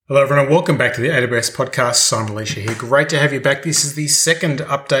Hello everyone, welcome back to the AWS podcast. Simon Alicia here. Great to have you back. This is the second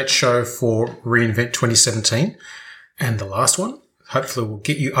update show for reInvent 2017 and the last one. Hopefully we'll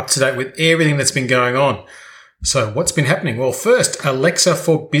get you up to date with everything that's been going on. So what's been happening? Well, first, Alexa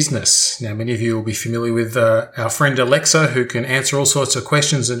for Business. Now, many of you will be familiar with our friend Alexa, who can answer all sorts of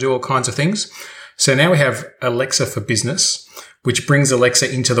questions and do all kinds of things. So now we have Alexa for Business, which brings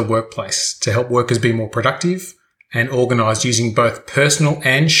Alexa into the workplace to help workers be more productive and organized using both personal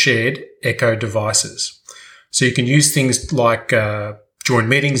and shared Echo devices. So you can use things like join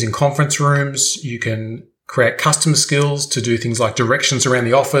meetings in conference rooms. You can create custom skills to do things like directions around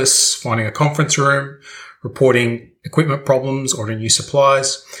the office, finding a conference room, reporting equipment problems, ordering new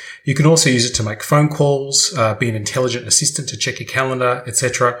supplies. You can also use it to make phone calls, be an intelligent assistant to check your calendar,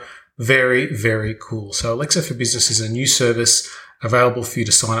 etc. Very, very cool. So Alexa for Business is a new service available for you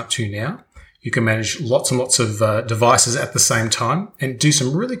to sign up to now. You can manage lots and lots of devices at the same time and do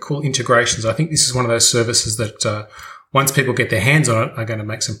some really cool integrations. I think this is one of those services that once people get their hands on it are going to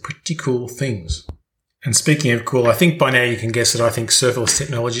make some pretty cool things. And speaking of cool, I think by now you can guess that I think serverless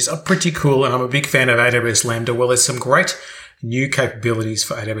technologies are pretty cool, and I'm a big fan of AWS Lambda. Well, there's some great new capabilities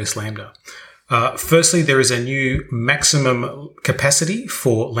for AWS Lambda. Firstly, there is a new maximum capacity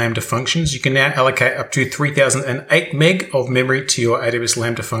for Lambda functions. You can now allocate up to 3008 meg of memory to your AWS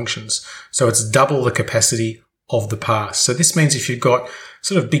Lambda functions. So it's double the capacity of the past. So this means if you've got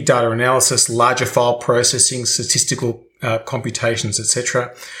sort of big data analysis, larger file processing, statistical computations,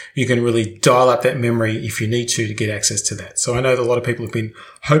 etc., you can really dial up that memory if you need to get access to that. So I know that a lot of people have been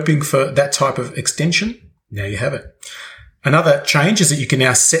hoping for that type of extension. Now you have it. Another change is that you can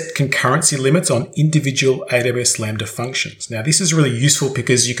now set concurrency limits on individual AWS Lambda functions. Now, this is really useful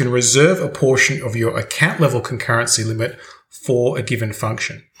because you can reserve a portion of your account level concurrency limit for a given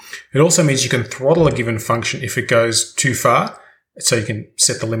function. It also means you can throttle a given function if it goes too far, so you can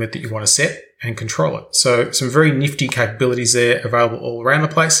set the limit that you want to set and control it. So some very nifty capabilities there available all around the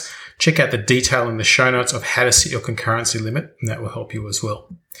place. Check out the detail in the show notes of how to set your concurrency limit, and that will help you as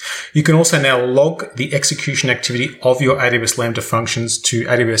well. You can also now log the execution activity of your AWS Lambda functions to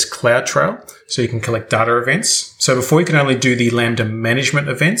AWS CloudTrail, so you can collect data events. So before you can only do the Lambda management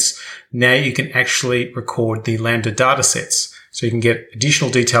events, now you can actually record the Lambda data sets. So you can get additional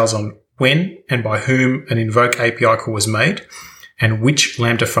details on when and by whom an invoke API call was made and which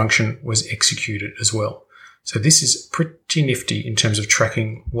Lambda function was executed as well. So this is pretty nifty in terms of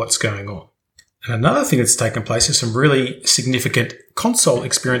tracking what's going on. And another thing that's taken place is some really significant console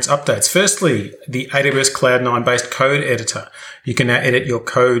experience updates. Firstly, the AWS Cloud9 based code editor. You can now edit your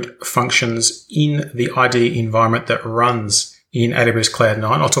code functions in the IDE environment that runs in AWS Cloud9.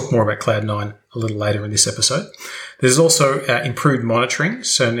 I'll talk more about Cloud9 a little later in this episode. There's also improved monitoring.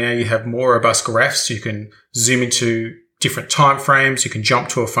 So now you have more robust graphs. You can zoom into different timeframes. You can jump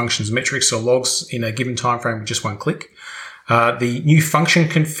to a function's metrics or logs in a given timeframe with just one click. The new function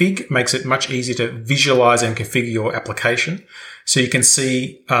config makes it much easier to visualize and configure your application. So you can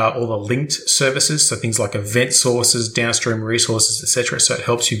see all the linked services, so things like event sources, downstream resources, etc. So it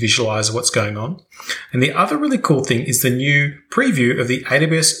helps you visualize what's going on. And the other really cool thing is the new preview of the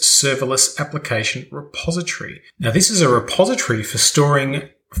AWS Serverless Application Repository. Now, this is a repository for storing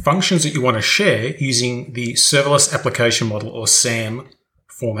functions that you want to share using the Serverless Application Model, or SAM,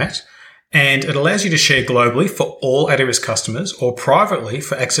 format. And it allows you to share globally for all AWS customers, or privately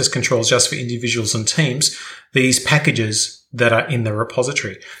for access controls just for individuals and teams, these packages that are in the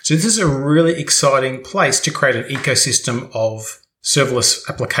repository. So this is a really exciting place to create an ecosystem of serverless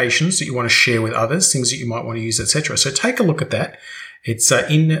applications that you want to share with others, things that you might want to use, etc. So take a look at that. It's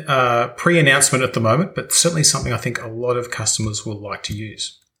in pre-announcement at the moment, but certainly something I think a lot of customers will like to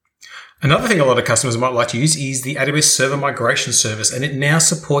use. Another thing a lot of customers might like to use is the AWS Server Migration Service, and it now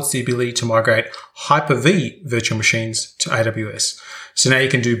supports the ability to migrate Hyper-V virtual machines to AWS. So now you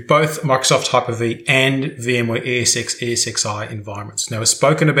can do both Microsoft Hyper-V and VMware ESXi environments. Now, we've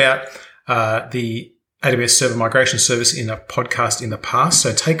spoken about the AWS Server Migration Service in a podcast in the past,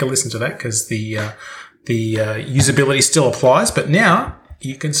 so take a listen to that because the usability still applies, but now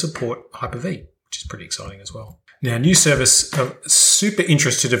you can support Hyper-V, which is pretty exciting as well. Now, a new service of super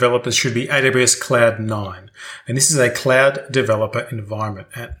interest to developers should be AWS Cloud9. And this is a cloud developer environment.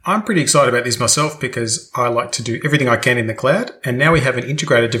 And I'm pretty excited about this myself because I like to do everything I can in the cloud. And now we have an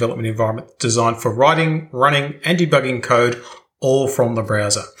integrated development environment designed for writing, running, and debugging code all from the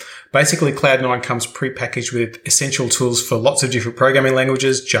browser. Basically, Cloud9 comes prepackaged with essential tools for lots of different programming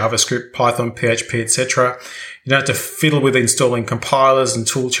languages, JavaScript, Python, PHP, etc. You don't have to fiddle with installing compilers and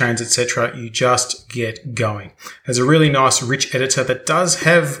tool chains, etc. You just get going. There's a really nice, rich editor that does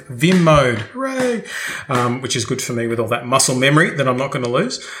have Vim mode, hooray, which is good for me with all that muscle memory that I'm not going to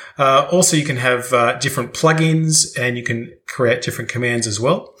lose. Also, you can have different plugins and you can create different commands as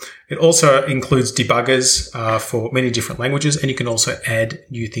well. It also includes debuggers for many different languages, and you can also add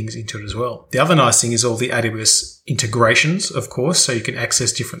new things into it as well. The other nice thing is all the AWS integrations, of course, so you can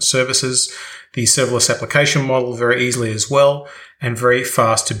access different services, the serverless application model very easily as well, and very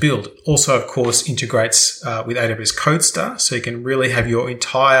fast to build. Also, of course, integrates with AWS CodeStar, so you can really have your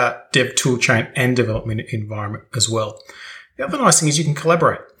entire dev toolchain and development environment as well. The other nice thing is you can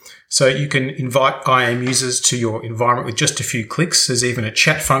collaborate. So you can invite IAM users to your environment with just a few clicks. There's even a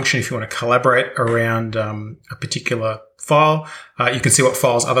chat function if you want to collaborate around a particular file. You can see what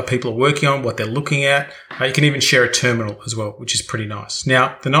files other people are working on, what they're looking at. You can even share a terminal as well, which is pretty nice.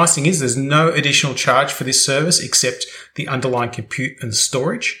 Now, the nice thing is there's no additional charge for this service except the underlying compute and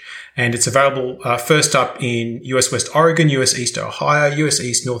storage. And it's available first up in US West Oregon, US East Ohio, US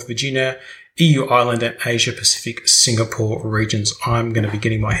East North Virginia, EU Island and Asia Pacific Singapore regions. I'm going to be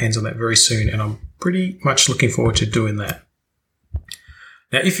getting my hands on that very soon, and I'm pretty much looking forward to doing that.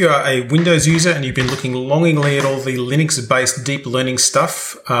 Now, if you are a Windows user and you've been looking longingly at all the Linux-based deep learning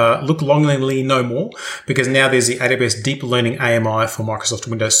stuff, look longingly no more, because now there's the AWS Deep Learning AMI for Microsoft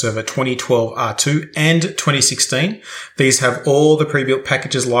Windows Server 2012 R2 and 2016. These have all the pre-built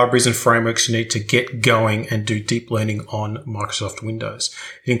packages, libraries, and frameworks you need to get going and do deep learning on Microsoft Windows.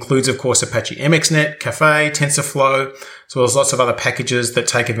 It includes, of course, Apache MXNet, Caffe, TensorFlow, as well as lots of other packages that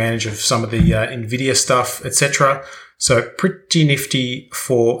take advantage of some of the NVIDIA stuff, etc. So pretty nifty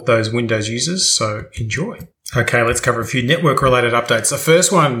for those Windows users, so enjoy. Okay, let's cover a few network-related updates. The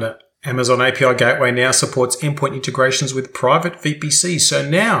first one, Amazon API Gateway now supports endpoint integrations with private VPC. So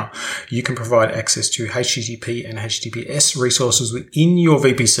now you can provide access to HTTP and HTTPS resources within your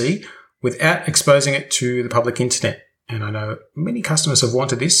VPC without exposing it to the public internet. And I know many customers have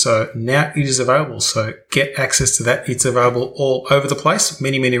wanted this, so now it is available. So get access to that. It's available all over the place,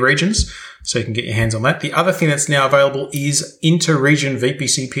 many, many regions. So you can get your hands on that. The other thing that's now available is inter-region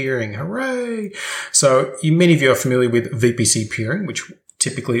VPC peering. Hooray! So many of you are familiar with VPC peering, which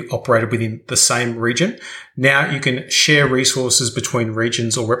typically operated within the same region. Now you can share resources between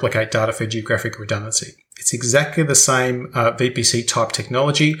regions or replicate data for geographic redundancy. It's exactly the same VPC type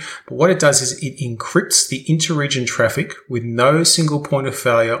technology, but what it does is it encrypts the inter-region traffic with no single point of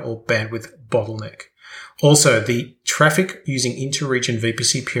failure or bandwidth bottleneck. Also, the traffic using inter-region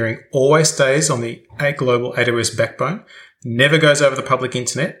VPC peering always stays on the global AWS backbone, never goes over the public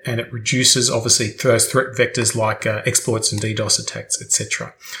internet, and it reduces, obviously, those threat vectors like exploits and DDoS attacks,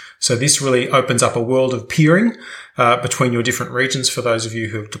 etc. So this really opens up a world of peering between your different regions for those of you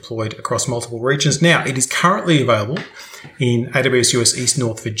who have deployed across multiple regions. Now, it is currently available in AWS US East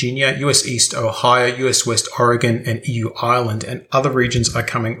North Virginia, US East Ohio, US West Oregon, and EU Ireland, and other regions are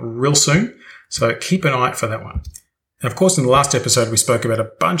coming real soon. So keep an eye out for that one. And of course, in the last episode, we spoke about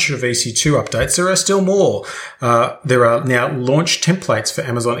a bunch of EC2 updates. There are still more. There are now launch templates for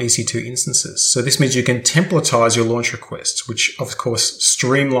Amazon EC2 instances. So this means you can templatize your launch requests, which of course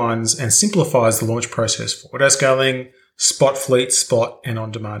streamlines and simplifies the launch process for autoscaling, spot fleet, spot, and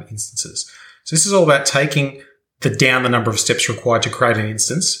on-demand instances. So this is all about taking down the number of steps required to create an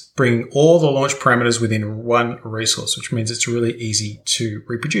instance, bringing all the launch parameters within one resource, which means it's really easy to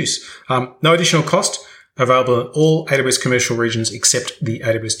reproduce. No additional cost. Available in all AWS commercial regions except the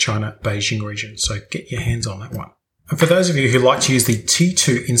AWS China Beijing region. So get your hands on that one. And for those of you who like to use the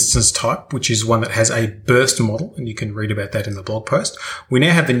T2 instance type, which is one that has a burst model, and you can read about that in the blog post, we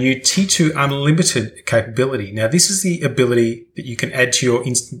now have the new T2 Unlimited capability. Now, this is the ability that you can add to your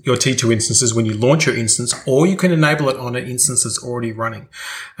T2 instances when you launch your instance, or you can enable it on an instance that's already running.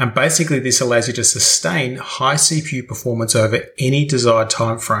 And basically, this allows you to sustain high CPU performance over any desired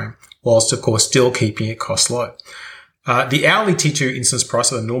time frame, whilst, of course, still keeping your costs low. The hourly T2 instance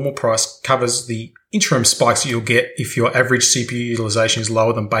price, or the normal price, covers the interim spikes that you'll get if your average CPU utilization is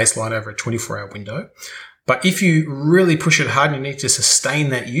lower than baseline over a 24-hour window. But if you really push it hard and you need to sustain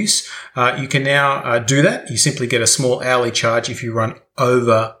that use, you can now do that. You simply get a small hourly charge if you run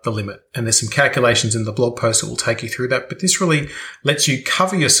over the limit. And there's some calculations in the blog post that will take you through that. But this really lets you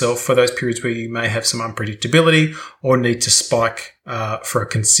cover yourself for those periods where you may have some unpredictability or need to spike for a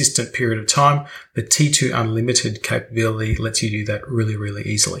consistent period of time. The T2 Unlimited capability lets you do that really, really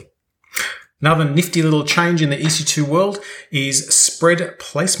easily. Another nifty little change in the EC2 world is spread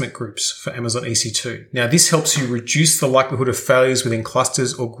placement groups for Amazon EC2. Now, this helps you reduce the likelihood of failures within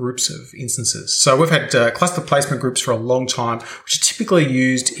clusters or groups of instances. So we've had cluster placement groups for a long time, which are typically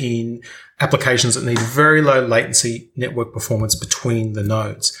used in applications that need very low latency network performance between the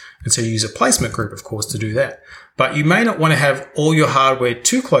nodes. And so you use a placement group, of course, to do that. But you may not want to have all your hardware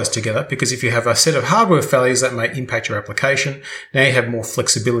too close together, because if you have a set of hardware failures, that may impact your application. Now you have more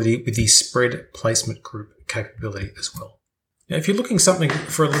flexibility with the spread placement group capability as well. Now, if you're looking something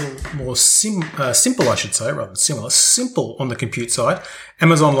for a little more simple, I should say, rather than similar, simple on the compute side,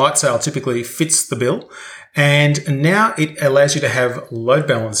 Amazon Lightsail typically fits the bill. And now it allows you to have load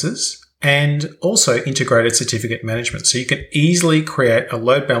balancers and also integrated certificate management. So you can easily create a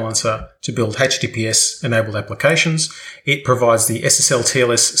load balancer to build HTTPS-enabled applications. It provides the SSL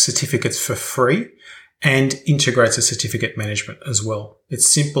TLS certificates for free and integrates a certificate management as well.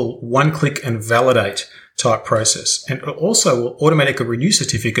 It's simple, one-click and validate type process. And it also will automatically renew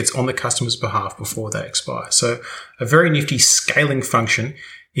certificates on the customer's behalf before they expire. So a very nifty scaling function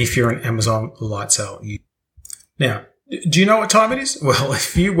if you're an Amazon Lightsail user. Now, do you know what time it is? Well,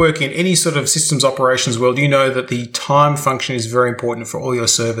 if you work in any sort of systems operations world, you know that the time function is very important for all your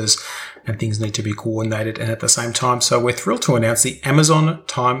servers, and things need to be coordinated and at the same time. So we're thrilled to announce the Amazon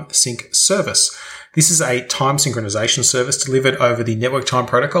Time Sync service. This is a time synchronization service delivered over the Network Time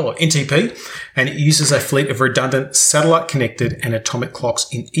Protocol, or NTP, and it uses a fleet of redundant satellite-connected and atomic clocks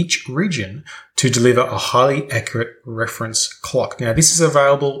in each region to deliver a highly accurate reference clock. Now, this is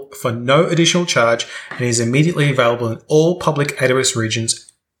available for no additional charge and is immediately available in all public AWS regions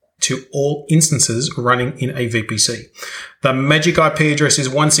to all instances running in a VPC. The magic IP address is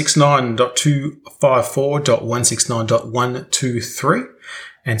 169.254.169.123.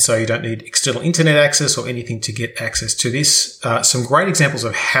 And so you don't need external internet access or anything to get access to this. Some great examples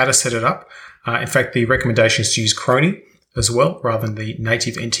of how to set it up. In fact, the recommendation is to use Crony as well, rather than the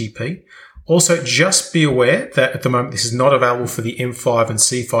native NTP. Also, just be aware that at the moment, this is not available for the M5 and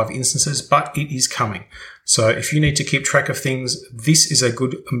C5 instances, but it is coming. So if you need to keep track of things, this is a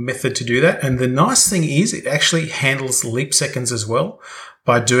good method to do that. And the nice thing is it actually handles leap seconds as well,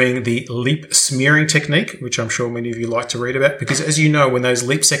 by doing the leap smearing technique, which I'm sure many of you like to read about, because as you know, when those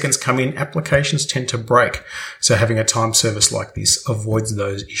leap seconds come in, applications tend to break. So having a time service like this avoids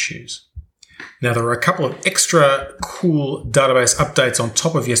those issues. Now, there are a couple of extra cool database updates on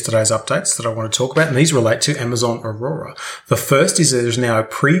top of yesterday's updates that I want to talk about, and these relate to Amazon Aurora. The first is there's now a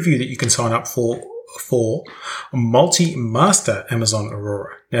preview that you can sign up for multi-master Amazon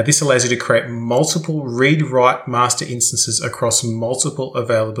Aurora. Now, this allows you to create multiple read-write master instances across multiple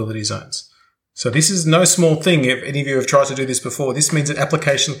availability zones. So this is no small thing. If any of you have tried to do this before, this means that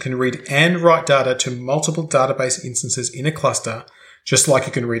applications can read and write data to multiple database instances in a cluster, just like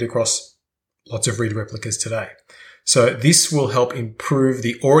you can read across lots of read replicas today. So this will help improve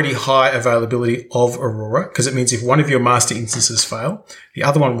the already high availability of Aurora, because it means if one of your master instances fail, the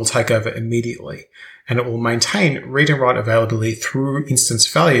other one will take over immediately, and it will maintain read and write availability through instance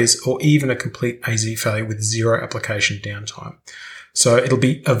failures or even a complete AZ failure with zero application downtime. So it'll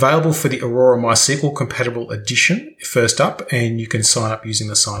be available for the Aurora MySQL compatible edition first up, and you can sign up using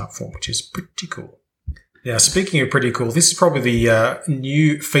the sign up form, which is pretty cool. Now, speaking of pretty cool, this is probably the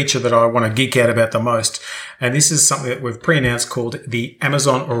new feature that I want to geek out about the most. And this is something that we've pre-announced called the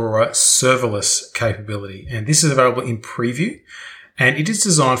Amazon Aurora serverless capability. And this is available in preview. And it is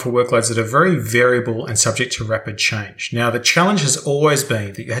designed for workloads that are very variable and subject to rapid change. Now, the challenge has always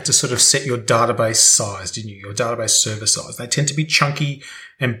been that you had to sort of set your database size, didn't you? Your database server size. They tend to be chunky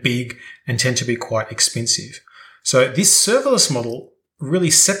and big and tend to be quite expensive. So this serverless model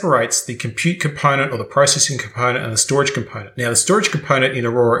really separates the compute component or the processing component and the storage component. Now, the storage component in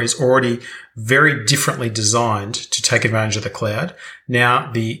Aurora is already very differently designed to take advantage of the cloud.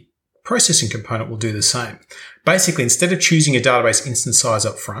 Now, the processing component will do the same. Basically, instead of choosing a database instance size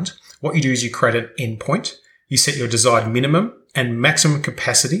up front, what you do is you create an endpoint. You set your desired minimum and maximum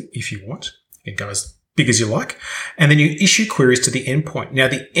capacity if you want. It goes big as you like. And then you issue queries to the endpoint. Now,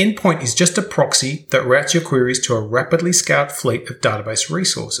 the endpoint is just a proxy that routes your queries to a rapidly scaled fleet of database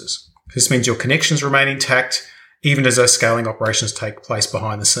resources. This means your connections remain intact, even as those scaling operations take place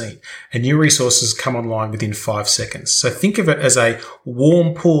behind the scene. And new resources come online within 5 seconds. So think of it as a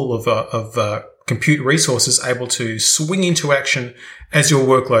warm pool of compute resources able to swing into action as your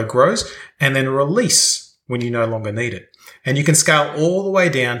workload grows and then release when you no longer need it. And you can scale all the way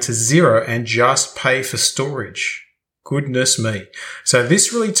down to 0 and just pay for storage. Goodness me. So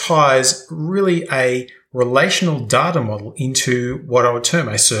this really ties a relational data model into what I would term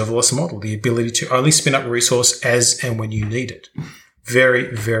a serverless model, the ability to only spin up a resource as and when you need it.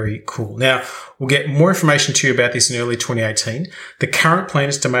 Very, very cool. Now, we'll get more information to you about this in early 2018. The current plan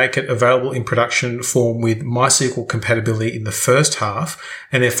is to make it available in production form with MySQL compatibility in the first half,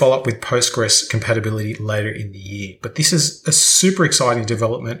 and then follow up with Postgres compatibility later in the year. But this is a super exciting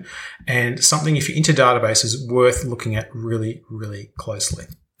development and something, if you're into databases, worth looking at really, really closely.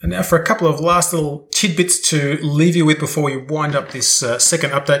 And now for a couple of last little tidbits to leave you with before we wind up this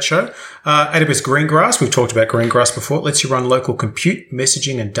second update show. AWS Greengrass, we've talked about Greengrass before. It lets you run local compute,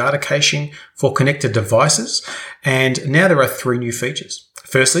 messaging, and data caching for connected devices. And now there are 3 new features.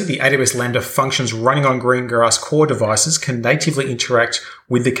 Firstly, the AWS Lambda functions running on Greengrass core devices can natively interact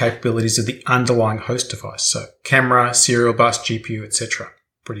with the capabilities of the underlying host device. So camera, serial bus, GPU, etc.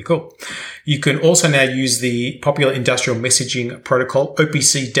 Pretty cool. You can also now use the popular industrial messaging protocol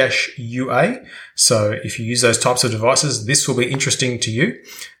OPC-UA. So if you use those types of devices, this will be interesting to you.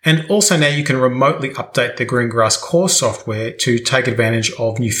 And also now you can remotely update the Greengrass core software to take advantage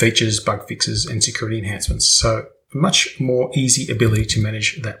of new features, bug fixes, and security enhancements. So much more easy ability to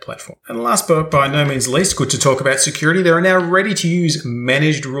manage that platform. And last but by no means least, good to talk about security. There are now ready to use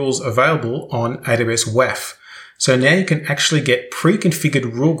managed rules available on AWS WAF. So now you can actually get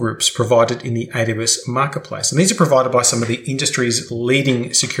pre-configured rule groups provided in the AWS Marketplace. And these are provided by some of the industry's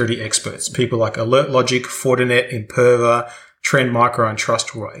leading security experts, people like AlertLogic, Fortinet, Imperva, Trend Micro, and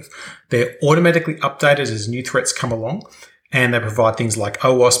TrustWave. They're automatically updated as new threats come along, and they provide things like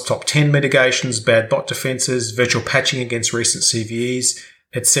OWASP top 10 mitigations, bad bot defenses, virtual patching against recent CVEs,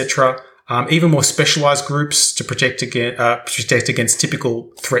 etc. Even more specialized groups to protect against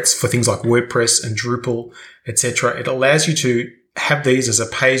typical threats for things like WordPress and Drupal, etc. It allows you to have these as a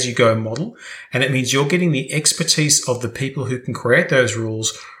pay-as-you-go model, and it means you're getting the expertise of the people who can create those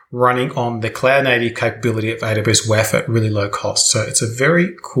rules running on the cloud-native capability of AWS WAF at really low cost. So it's a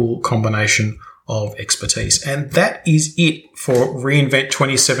very cool combination of expertise. And that is it for reInvent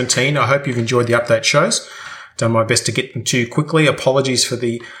 2017. I hope you've enjoyed the update shows. Done my best to get them to you quickly. Apologies for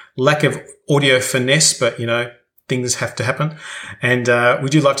the lack of audio finesse, but things have to happen. And we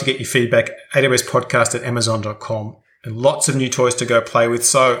do love to get your feedback. AWSpodcast@amazon.com, and lots of new toys to go play with.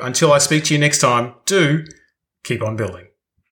 So until I speak to you next time, do keep on building.